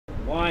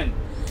One.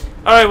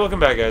 Alright, welcome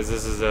back, guys.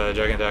 This is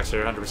Jak and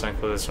Daxter, 100%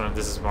 Clueless one.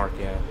 This is Marc,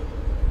 yeah.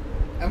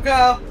 I'm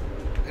Kyle.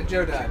 And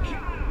Joe died.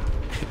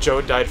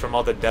 Joe died from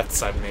all the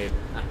deaths I've made.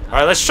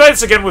 Alright, let's try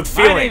this again with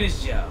feeling. My name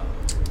is Joe.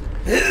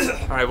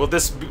 Alright, will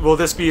this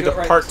be the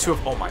part 2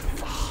 of... Oh my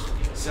fuck.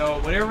 So,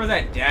 whatever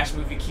that dash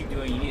move you keep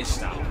doing, you need to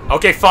stop.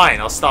 Okay,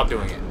 fine. I'll stop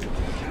doing it.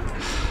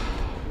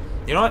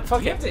 You know what?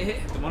 Fuck You it. have to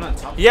hit the one on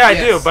top. Yeah, I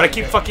do, Yes, but I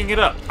okay. keep fucking it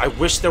up. I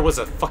wish there was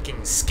a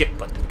fucking skip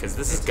button, because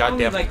this is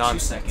goddamn only like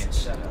nonsense. 2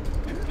 seconds. Shut up.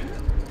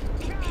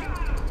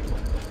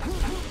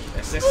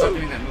 There's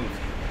something in that move.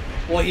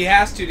 Well, he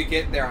has to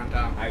get there on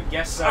time. I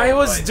guess so. I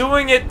was but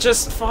doing it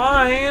just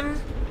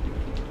fine.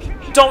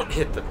 Don't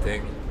hit the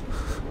thing.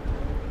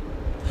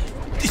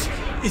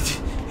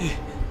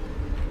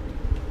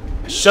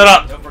 Shut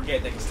up. Don't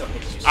forget they can still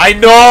hit you. I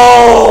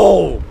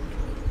know.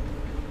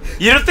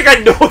 You don't think I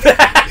know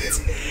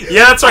that?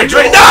 Yeah, that's right.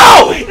 Drake.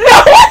 No!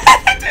 No!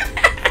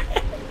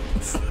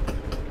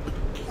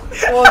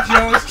 Well,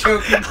 Joe's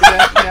choking to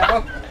death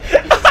now.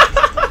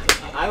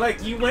 I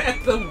like you went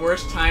at the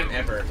worst time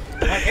ever.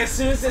 Like as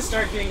soon as it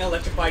started getting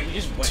electrified, you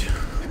just went.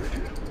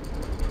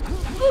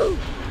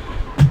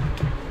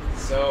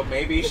 So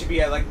maybe you should be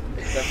at like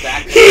the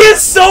back. He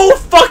is so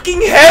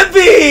fucking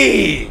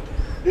heavy.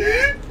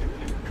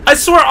 I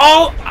swear,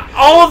 out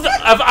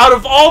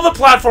of all the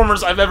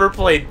platformers I've ever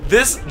played,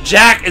 this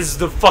Jak is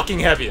the fucking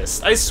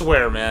heaviest. I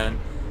swear, man.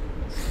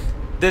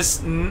 This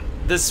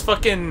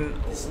fucking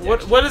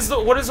what is the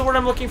word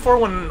I'm looking for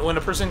when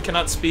a person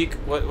cannot speak?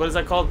 What is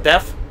that called?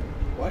 Deaf?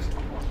 What?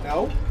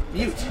 No?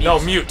 Mute. No,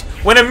 mute.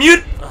 When a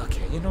mute.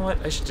 Okay, you know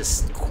what? I should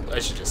just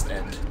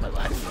end my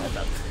life.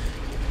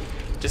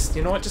 Just,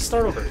 you know what? Just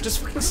start over. Just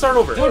fucking start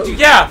over. Don't do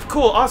yeah,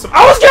 cool, awesome.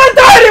 I was gonna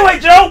die anyway,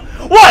 Joe!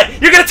 What?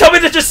 You're gonna tell me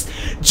to just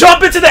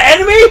jump into the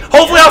enemy?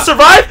 Hopefully I'll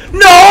survive?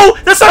 No!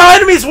 That's not how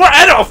enemies work!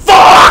 I don't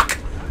fuck!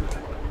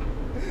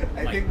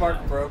 I think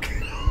Mark broke.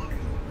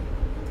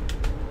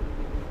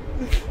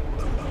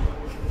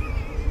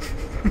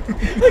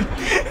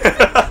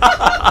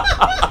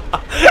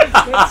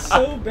 That's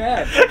so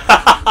bad.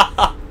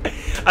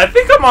 I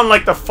think I'm on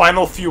like the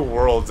final few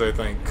worlds, I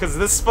think. Cause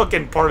this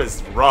fucking part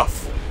is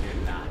rough.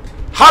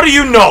 How do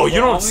you know? You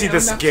don't see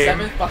this game.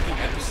 7th fucking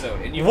episode,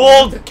 and you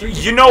Well,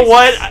 you know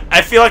what?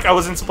 I feel like I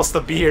wasn't supposed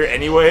to be here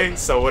anyway,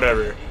 so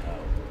whatever.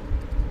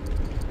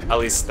 At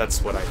least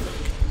that's what I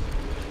think.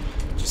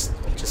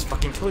 Just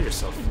fucking kill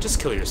yourself. Just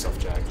kill yourself,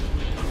 Jak.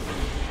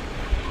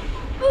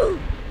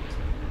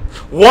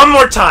 One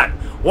more time.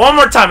 One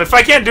more time. If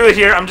I can't do it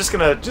here, I'm just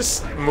gonna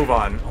move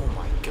on. Oh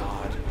my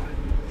god.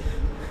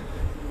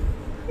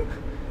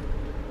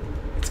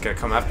 It's gonna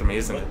come after me,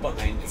 isn't it?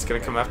 It's gonna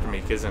come after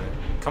me, isn't it?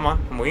 Come on,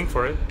 I'm waiting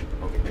for it.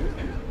 Okay.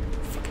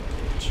 Fucking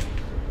bitch.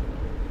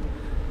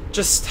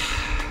 Just.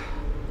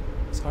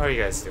 So how are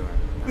you guys doing?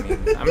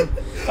 I mean,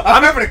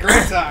 I'm having a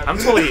great time. I'm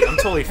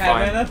totally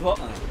fine. Having a ball.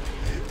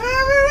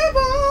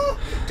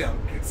 Don't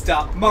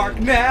stop Mark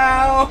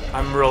now.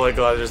 I'm really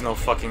glad there's no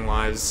fucking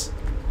lives.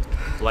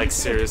 Like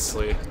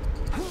seriously.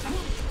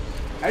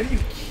 How do you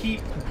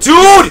keep?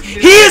 Dude,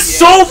 he is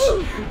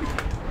so.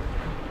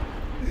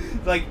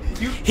 Like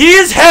he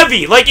is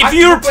heavy. Like if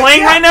you were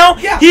playing right now,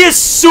 he is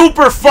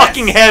super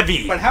fucking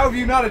heavy. But how have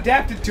you not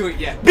adapted to it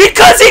yet?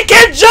 Because he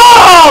can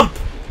jump.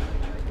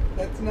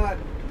 That's not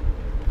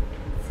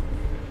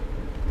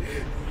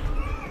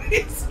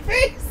his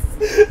face.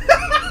 It's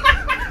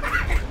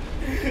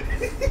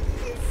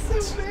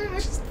so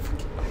bad.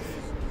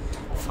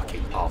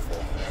 Fucking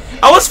awful.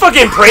 I was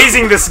fucking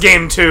praising this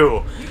game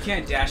too. You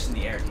can't dash in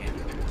the air, can you?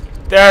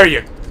 There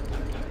you.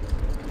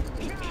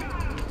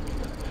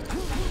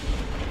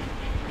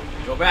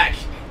 Go back.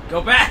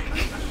 Go back.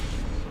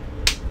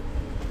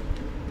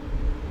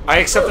 I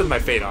accepted my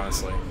fate,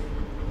 honestly.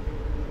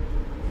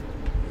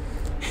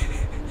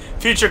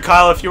 Future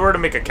Kyle, if you were to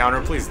make a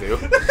counter, please do.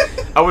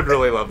 I would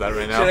really love that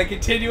right now. Should I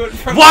continue it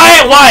from?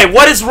 Why?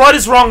 What is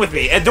wrong with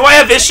me? Do I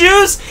have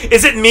issues?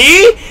 Is it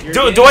me?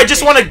 Do I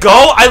just want to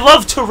go? I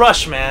love to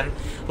rush, man.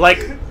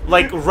 Like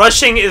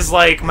rushing is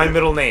like my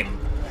middle name.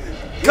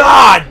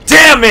 God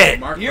damn it!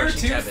 Mark, You're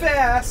too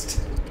fast.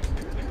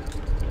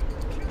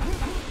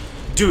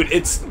 Dude,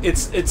 it's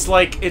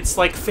like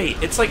fate.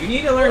 It's like you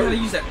need to learn how to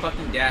use that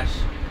fucking dash.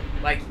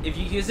 Like if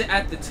you use it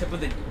at the tip of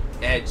the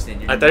edge,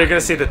 then you're. I thought you were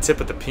gonna say the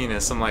tip of the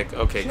penis. I'm like,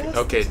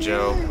 okay,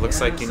 Joe. Looks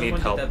like you need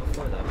help.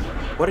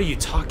 What are you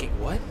talking?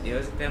 What? It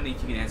was a family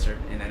feud answer,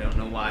 and I don't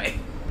know why.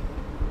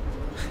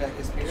 Cut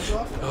his penis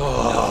off?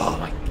 Oh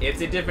my!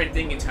 It's a different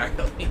thing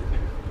entirely.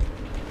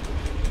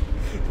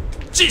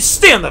 Jeez,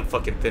 stay on that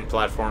fucking thin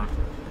platform.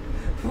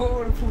 What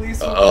would a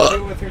policewoman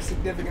do with her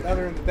significant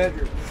other in the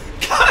bedroom?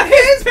 Cut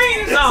his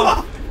penis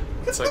off!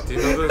 It's like, do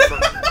you know this?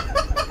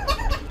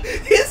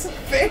 His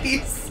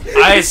face!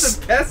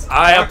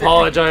 I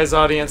apologize,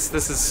 audience.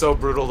 This is so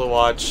brutal to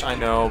watch. I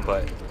know,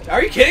 but...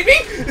 Are you kidding me?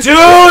 Dude,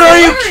 are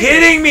you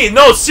kidding me?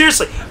 No,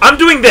 seriously. I'm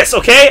doing this,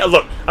 okay?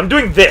 Look, I'm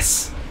doing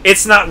this.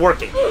 It's not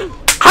working.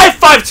 High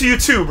five to you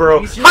too,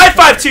 bro. High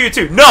five to you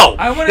too. No,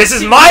 this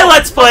is my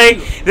Let's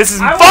Play. This is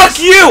fuck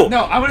you.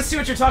 No, I want to see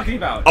what you're talking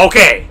about.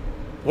 Okay.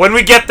 When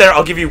we get there,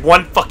 I'll give you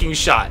one fucking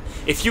shot.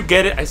 If you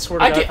get it, I swear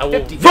to God, get I will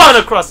 50 run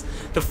across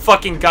the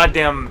fucking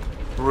goddamn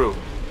room.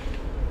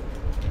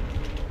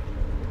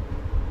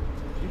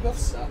 You both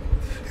suck.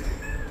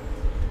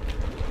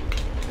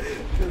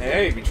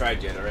 Hey, have you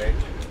tried yet, alright?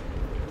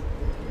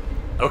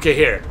 Okay,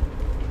 here.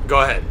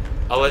 Go ahead.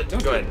 I'll let.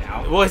 Don't go do it ahead.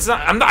 now. Well, it's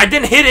not. I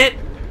didn't hit it.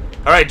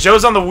 All right,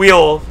 Joe's on the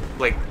wheel.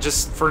 Like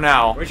just for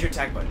now. Where's your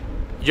attack button?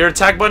 Your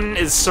attack button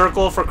is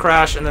circle for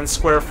crash and then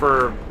square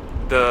for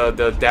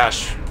the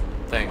dash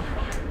thing.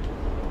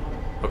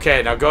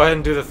 Okay, now go ahead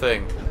and do the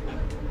thing.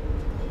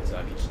 So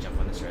I can just jump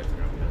on this right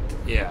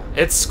through. Yeah,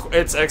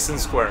 it's X and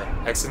square.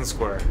 X and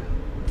square.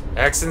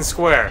 X and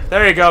square.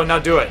 There you go. Now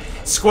do it.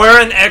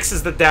 Square and X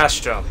is the dash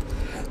jump.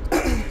 I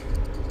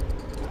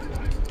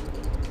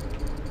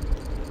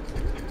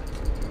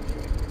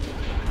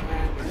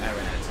ran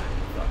out of time.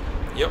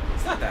 Fuck. Yep.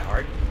 It's not that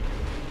hard.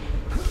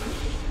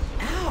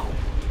 Ow!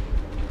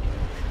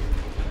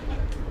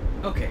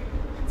 Okay,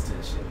 let's do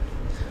this shit.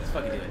 Let's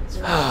fucking do it.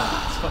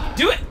 Let's fucking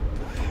do it!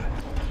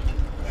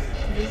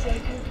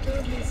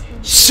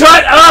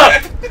 Shut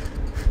up!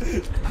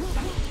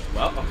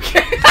 Well,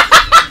 okay.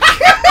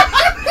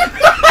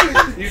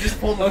 You just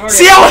pulled the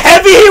See how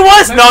heavy he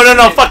was? No, no,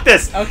 no. Fuck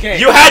this. Okay.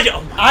 You had.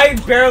 I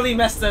barely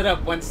messed that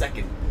up 1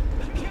 second.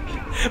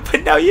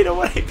 But now you know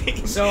what I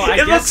mean. So I it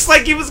guess- looks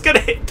like he was gonna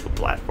hit the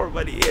platform,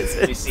 but he isn't.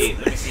 Let me see it.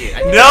 Let me see it.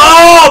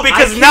 No,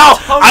 because I now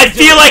can totally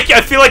I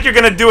do feel like you're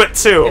gonna do it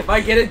too. If I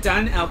get it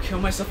done, I'll kill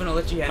myself and I'll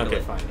let you handle Okay,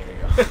 it. fine. Here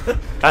you go.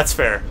 That's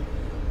fair.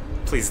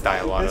 Please die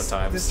a lot of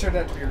times. This turned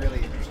out to be really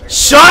interesting.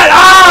 Shut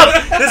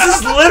up! This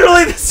is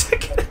literally the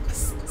second.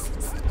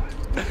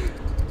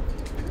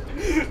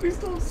 We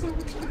still have so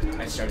much to do.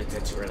 I started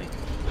that too early.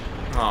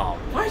 Oh,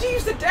 Why did you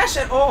use the dash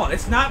at all?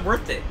 It's not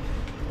worth it.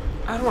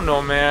 I don't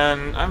know,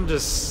 man. I'm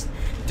just.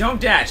 Don't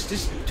dash.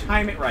 Just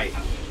time it right.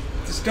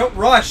 Just don't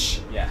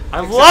rush. Yeah. I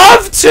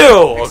love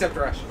to. Except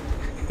rush.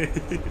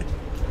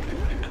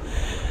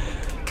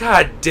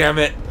 God damn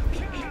it!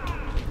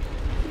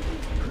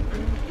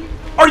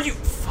 Are you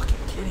fucking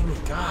kidding me?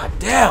 God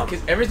damn!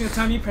 Because every single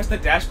time you press the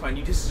dash button,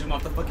 you just zoom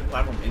off the fucking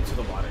platform into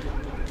the water.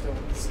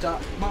 Don't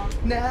stop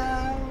Mark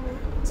now.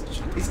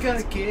 He's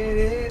gonna get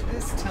it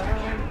this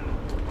time.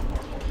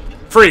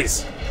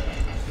 Freeze.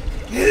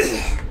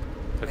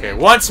 Okay,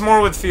 once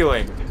more with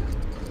feeling.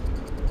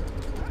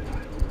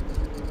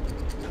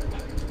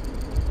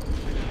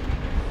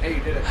 Hey,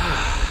 you did it.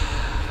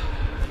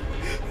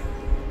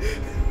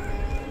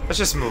 Let's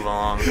just move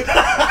along.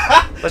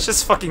 Let's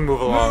just fucking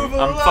move along. Move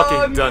I'm along,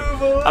 fucking done.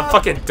 move along. I'm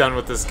fucking done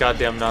with this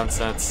goddamn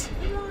nonsense.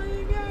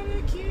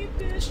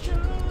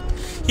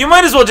 You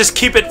might as well just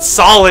keep it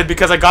solid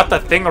because I got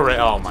that thing already.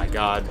 Oh my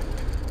god.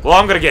 Well,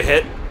 I'm gonna get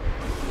hit.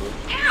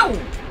 Ow!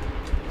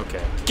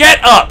 Okay.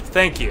 Get up!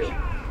 Thank you.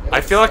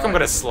 I feel like I'm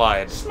gonna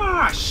slide.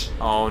 Smash!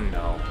 Oh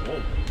no.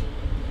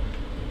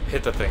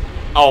 Hit the thing.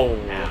 Oh,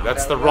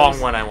 that's the wrong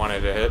one I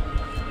wanted to hit.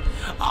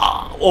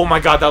 Oh my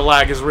god, that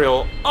lag is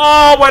real.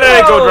 Oh, why did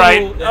I go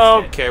right?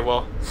 That's Okay,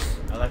 well.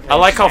 I I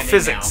like how you're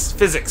standing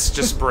physics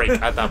just break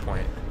at that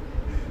point.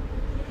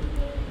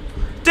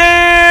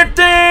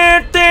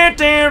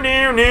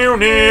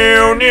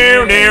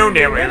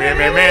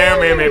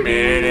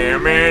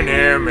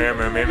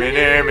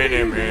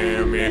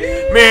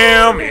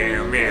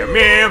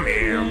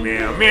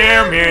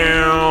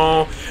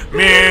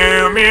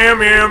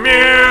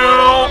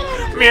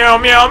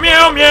 Meow meow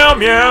meow meow meow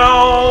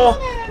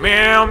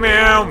meow meow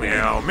meow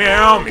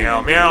meow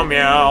meow meow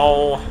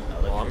meow.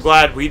 Well, I'm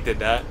glad we did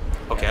that.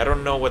 Okay, I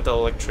don't know what the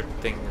electric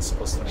thing is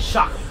supposed to be.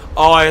 Shock.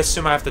 Oh, I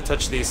assume I have to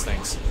touch these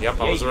things. Yep,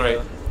 I was Yeah. right.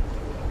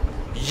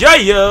 Yeah,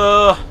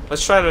 yeah.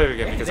 Let's try that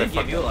again because I they give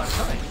fucked you a up. lot of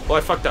time. Well,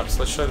 I fucked up, so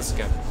let's try this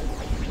again.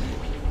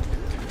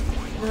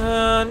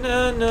 Na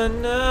na na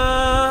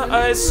na.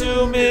 I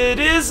assume it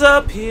is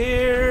up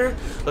here.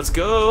 Let's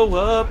go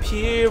up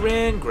here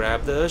and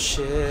grab the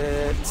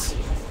shit.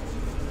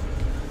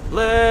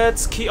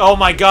 Let's keep. Oh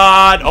my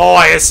god! Oh,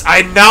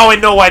 I now I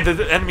know why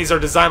the enemies are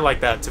designed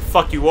like that, to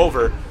fuck you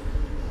over.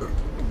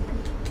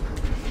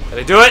 Did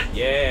I do it?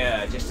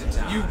 Yeah, just in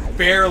time. You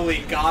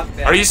barely got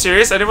that. Are you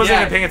serious? I wasn't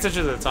Yeah. even paying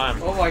attention at the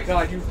time. Oh my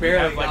god, you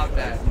barely got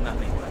that.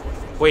 Nothing.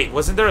 Wait,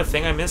 wasn't there a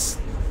thing I missed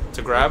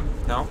to grab?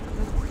 No?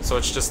 So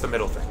it's just the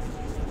middle thing.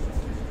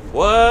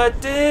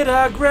 What did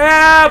I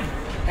grab?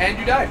 And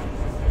you died.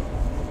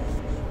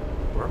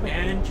 Where am I?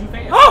 And you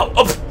failed. Oh!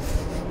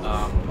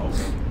 Oh!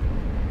 Okay.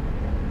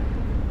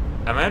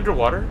 Am I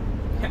underwater?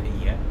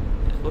 Yeah.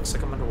 It looks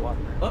like I'm underwater.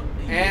 Oh,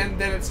 And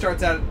then it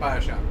starts out at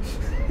Bioshock.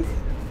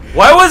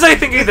 Why was I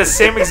thinking the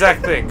same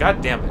exact thing?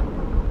 God damn it.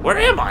 Where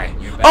am I?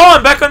 You're back. Oh,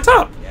 I'm back on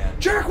top! Yeah.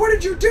 Jack, what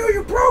did you do?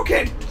 You broke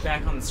it!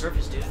 Back on the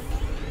surface, dude.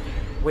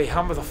 Wait,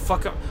 how the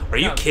fuck am... Are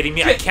you No, kidding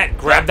me? I get- can't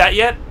grab that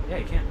yet? Yeah,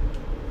 you can.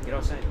 Get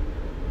outside.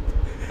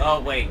 Oh,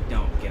 wait.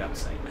 Don't get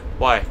outside.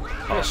 Why?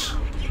 Fish.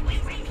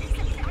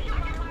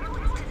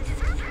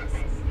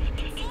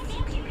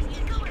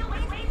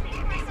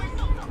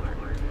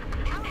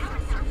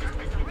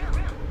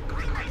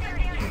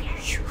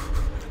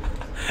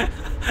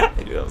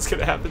 I knew that was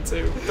gonna happen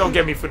too. Don't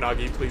get me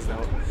Funagi, please no.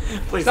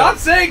 Please Stop don't.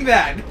 saying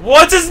that!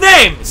 What's his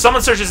name?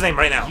 Someone search his name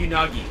right now.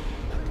 Unagi.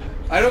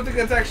 I don't think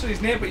that's actually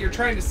his name, but you're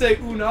trying to say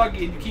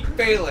Unagi and you keep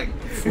failing.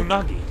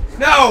 Funagi.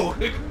 No!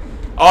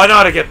 Oh, I know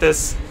how to get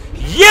this.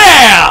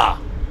 Yeah!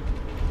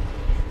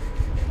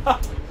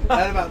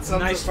 That about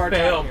sums Nice us far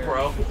fail, down here.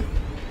 bro.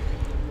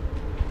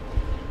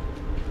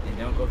 And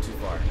don't go too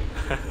far.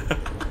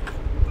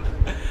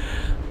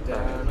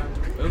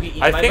 Oogie,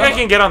 eat I my think I Bubba.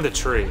 can get on the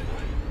tree.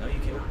 No, you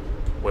can't.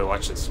 Wait,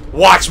 watch this.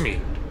 Watch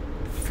me!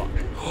 Fuck.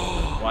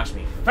 Watch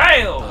me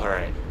fail!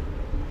 Alright.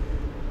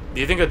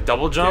 Do you think a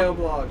double Fail jump?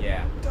 blog.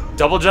 Yeah.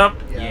 Double jump?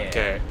 Yeah.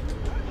 Okay.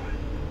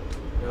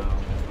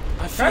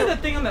 I Try feel- the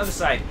thing on the other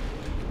side.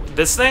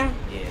 This thing?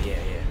 Yeah.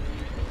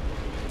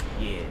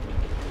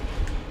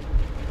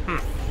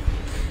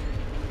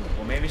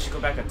 Well, maybe we should go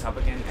back on top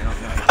again. I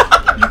don't know.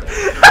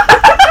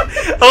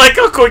 I like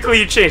how quickly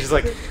you change. It's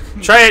like,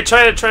 try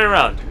it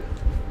around.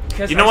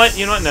 You know what?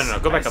 No,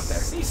 go back up there.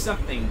 I see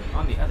something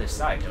on the other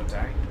side, don't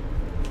I?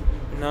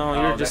 No,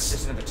 Oh, you're that's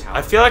just another tower.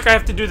 I feel like I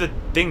have to do the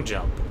ding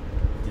jump.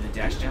 Do the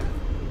dash jump.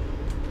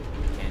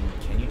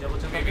 Can you double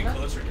jump? Maybe over that?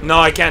 closer to No,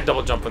 I can't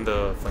double jump on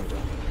the fling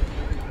jump.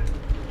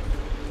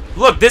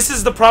 Look, this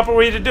is the proper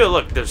way to do it.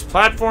 Look, there's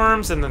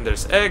platforms and then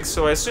there's eggs,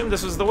 so I assume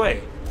this was the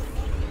way.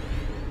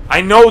 I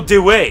know the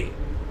way.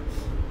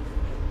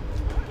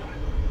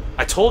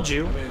 I told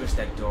you. I really wish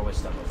that door was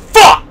stuck open.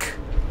 Fuck!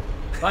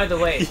 By the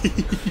way,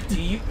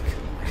 do you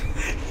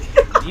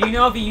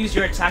know if you use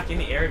your attack in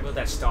the air, will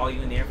that stall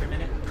you in the air for a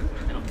minute?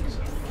 I don't think so.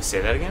 Say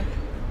that again?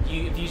 If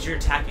you use your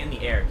attack in the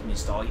air, can it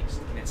stall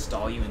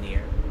you in the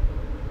air?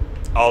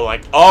 Oh,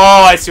 like,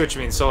 oh, I see what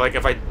you mean. So, like,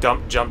 if I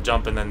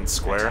jump, and then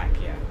square. Attack,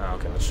 yeah. Oh,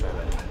 okay, let's try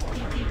that.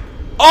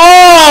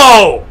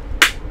 Oh!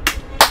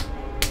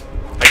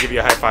 I give you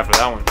a high five for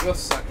that one. You'll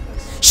suck at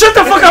this. Shut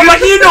the fuck up,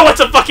 like you know what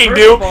to fucking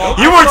First do. of all,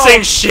 You I weren't solved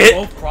saying shit.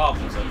 Both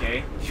problems,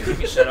 okay? You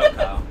can shut up,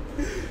 Kyle.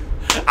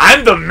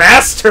 I'm the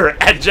master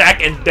at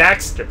Jak and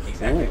Daxter.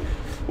 Exactly.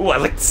 Ooh, I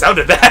like the sound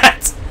of that.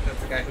 That's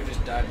the guy who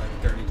just died like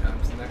 30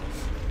 times in there.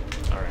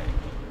 Alright,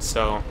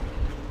 so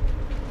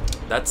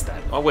that's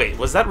that. Oh wait,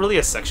 was that really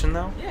a section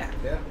though? Yeah.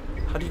 Yeah.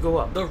 How do you go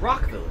up? The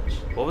Rock Village.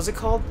 What was it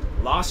called?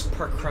 Lost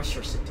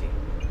Precursor City.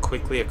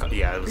 Quickly,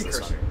 yeah, it was this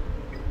Precursor.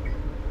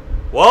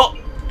 one. Well,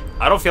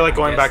 I don't feel like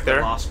going back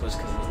there. Lost was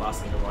because it was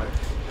lost underwater.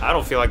 I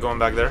don't feel like going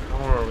back there.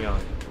 How are we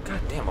on? God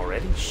damn,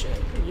 already?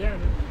 Shit. Yeah.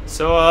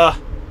 So,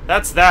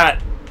 that's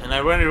that. And I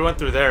already went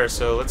through there,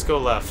 so let's go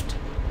left.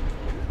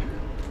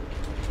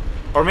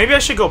 Or maybe I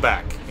should go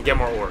back and get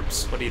more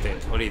orbs. What do you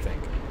think? What do you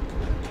think?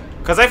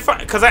 Because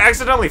I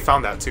accidentally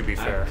found that, to be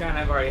fair. I kind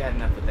of already had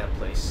enough of that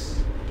place.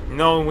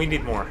 No, we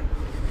need more.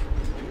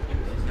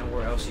 There's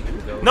nowhere else you can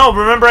go. No,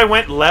 remember I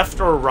went left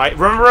or right?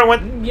 Remember I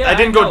went... Yeah, I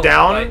didn't know, go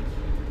down?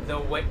 But the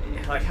way,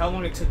 like, how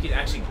long it took you to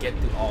actually get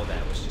through all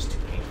that was just too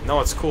painful. No,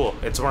 it's cool.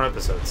 It's more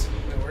episodes.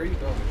 Now, where are you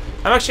going?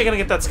 I'm actually going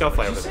to get that Scoutfly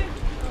What'd over you there.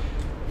 say?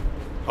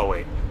 Oh,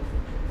 wait.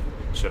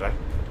 Should I?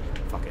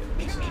 Fuck it.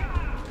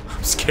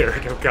 I'm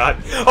scared. Oh, God.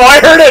 Oh, I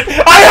heard it!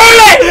 I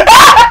heard it!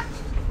 Ah!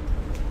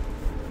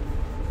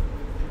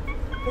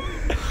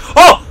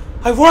 Oh!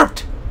 I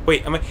warped!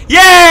 Wait, am I...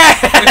 Yeah!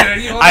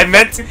 I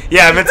meant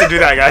to do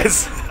that,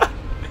 guys.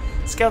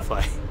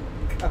 Scoutfly.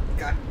 Oh,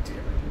 God damn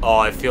it. Oh,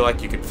 I feel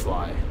like you could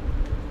fly.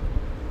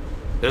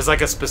 There's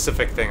like a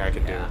specific thing I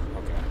could do. Yeah.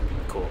 Okay,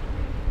 cool.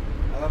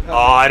 I love how Oh,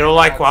 I don't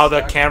like got how the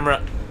stuck.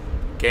 camera...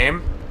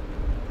 Game?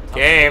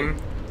 Game?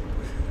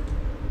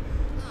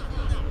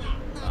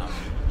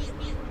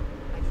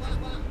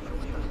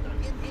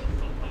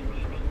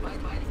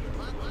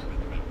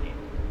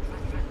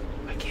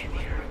 I can't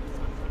hear him.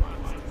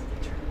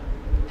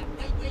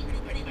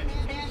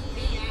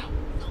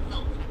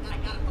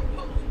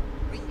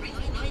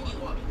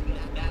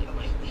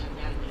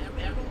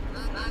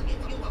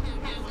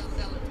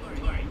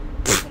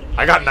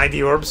 I got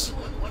 90 orbs.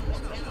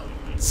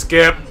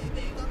 Skip.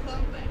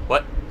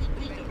 What?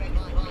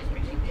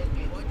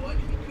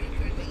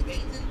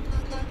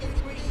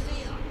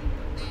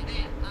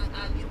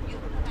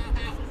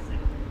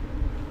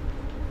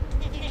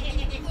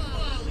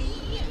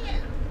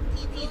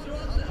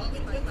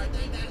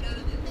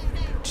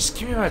 Just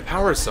give me my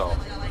power cell.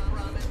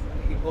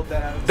 He pulled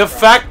that out of The his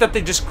fact that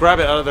they just grab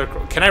it out of their...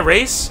 Can I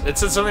race? It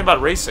said something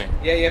about racing.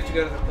 Yeah, you have to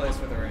go to the place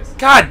for the race.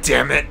 God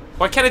damn it.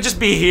 Why can't it just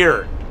be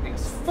here?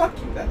 Because fuck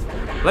you, that's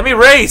weird. Let me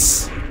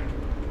race!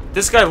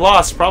 This guy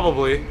lost,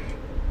 probably.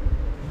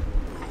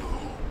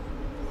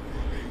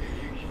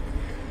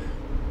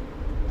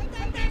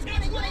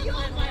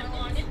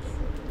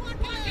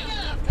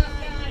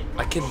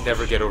 I can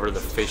never get over the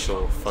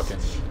facial fucking...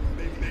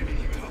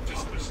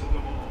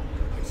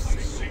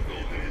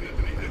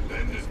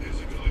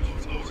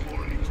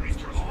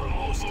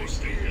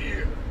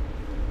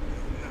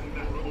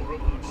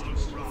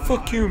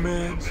 Fuck you,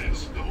 man.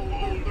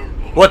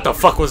 What the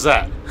fuck was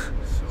that?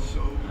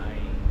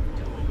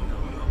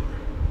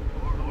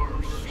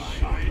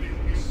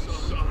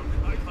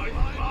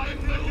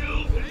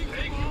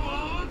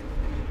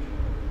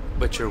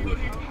 But you're weak.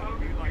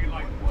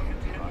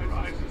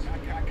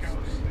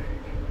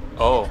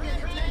 Oh.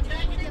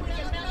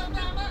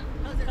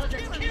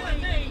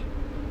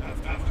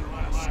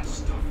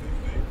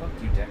 Fuck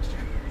you, Dexter.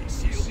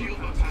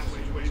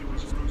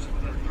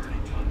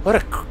 What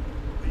a...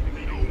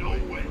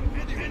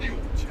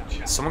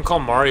 Someone call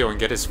Mario and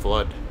get his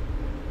flood.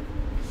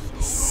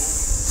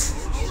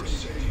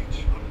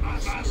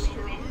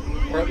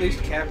 Or at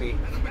least Cappy.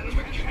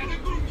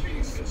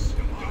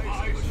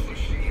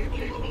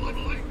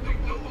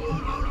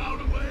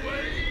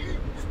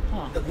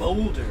 The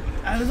boulder.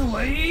 Out of the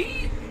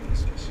way!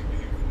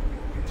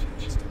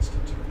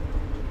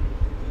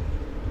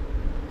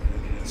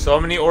 So how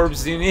many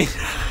orbs do you need?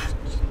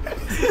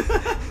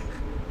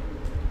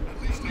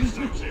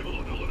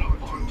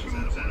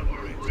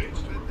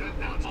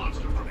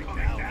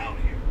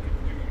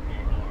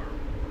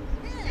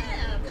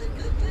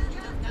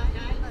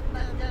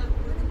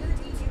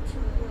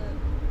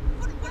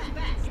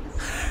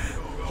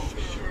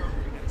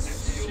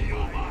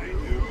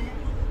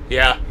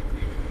 Yeah,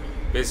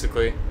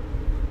 basically.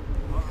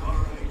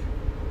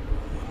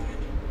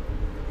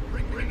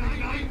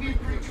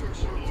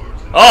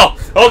 Oh,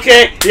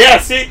 okay, yeah,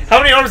 see?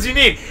 How many orbs do you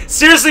need?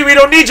 Seriously, we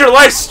don't need your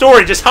life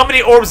story, just how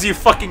many orbs do you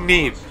fucking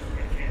need?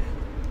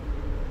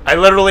 I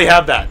literally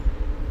have that.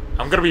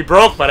 I'm gonna be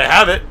broke, but I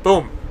have it.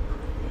 Boom.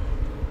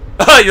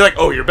 You're like,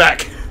 oh, you're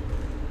back.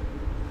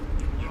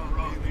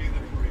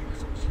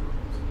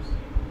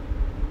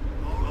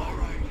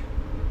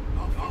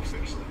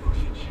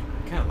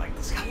 I kinda like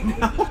this guy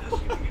now.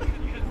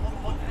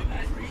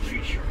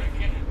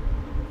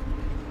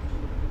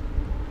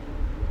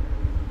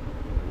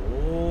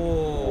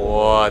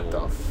 What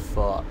the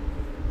fuck?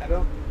 I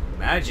don't.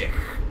 Magic.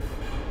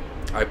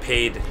 I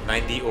paid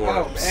 90 Oh,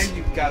 orbs and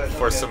you got it.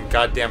 for Okay. some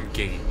goddamn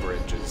gate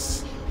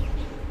bridges.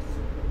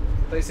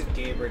 They said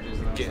gay bridges.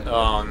 And I was like,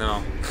 Oh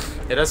no.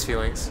 It has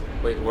feelings.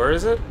 Wait, where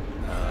is it?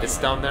 It's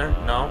down there?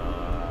 No?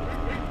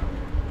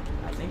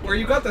 I think. where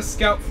you got the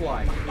scout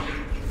fly.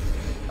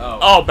 Oh.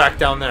 Oh, back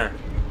down there.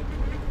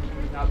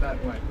 Not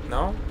that way.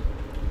 No?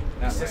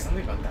 It That says way.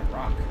 something about that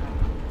rock.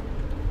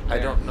 I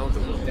don't know the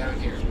rule. Down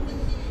here.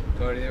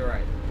 Go to the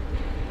right.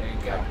 There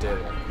you go. I did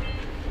it.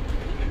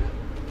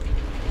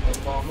 Don't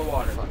fall in the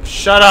water.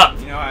 Shut up!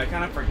 You know, I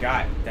kind of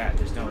forgot that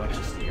there's no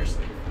electricity or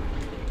something.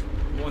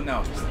 Well,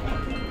 no.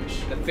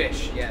 It's The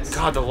fish, yes.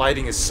 God, the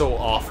lighting is so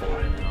awful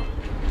right now.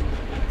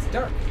 It's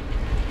dark.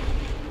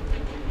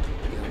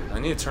 I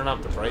need to turn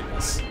up the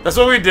brightness. That's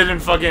what we did in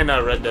fucking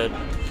Red Dead.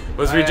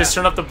 Was Oh, we yeah. just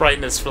turned up the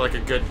brightness for like a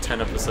good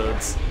 10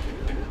 episodes.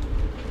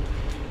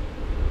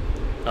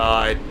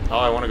 I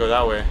want to go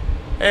that way.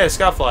 Hey, a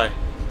scoutfly.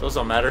 Those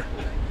don't matter.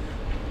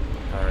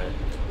 Alright.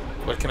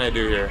 What can I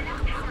do here?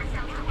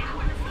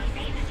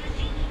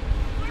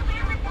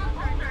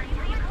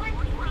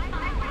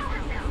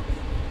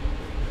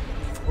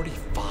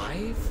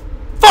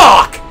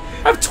 Fuck!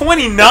 I have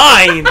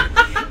 29!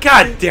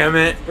 God damn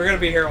it. We're gonna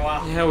be here a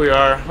while. Yeah, we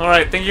are.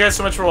 Alright, thank you guys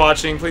so much for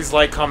watching. Please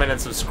like, comment, and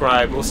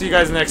subscribe. We'll see you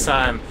guys next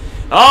time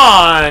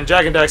on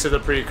Jak and Daxter, the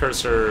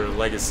Precursor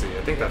Legacy.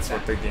 I think that's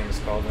what the game is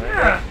called, right?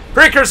 Yeah.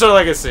 Precursor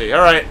Legacy.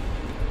 Alright.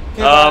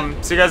 Okay, bye.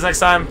 See you guys next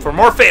time for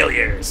more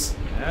failures.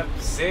 Yep.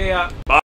 See ya. Bye.